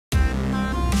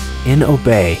In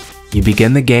Obey, you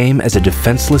begin the game as a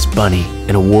defenseless bunny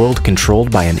in a world controlled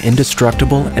by an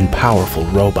indestructible and powerful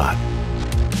robot.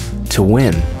 To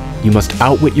win, you must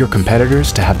outwit your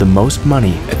competitors to have the most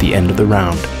money at the end of the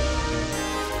round.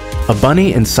 A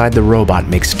bunny inside the robot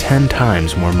makes 10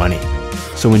 times more money,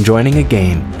 so when joining a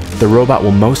game, the robot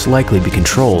will most likely be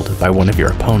controlled by one of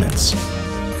your opponents.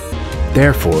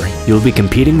 Therefore, you'll be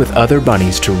competing with other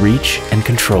bunnies to reach and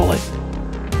control it.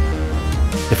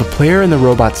 If a player in the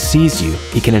robot sees you,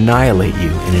 he can annihilate you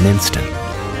in an instant.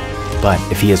 But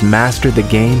if he has mastered the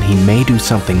game, he may do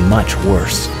something much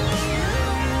worse.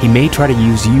 He may try to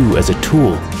use you as a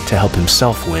tool to help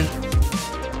himself win.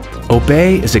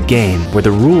 Obey is a game where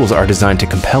the rules are designed to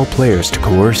compel players to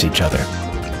coerce each other.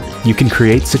 You can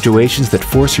create situations that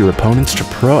force your opponents to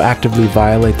proactively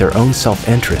violate their own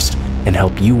self-interest and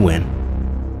help you win.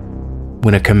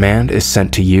 When a command is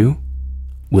sent to you,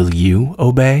 will you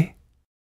obey?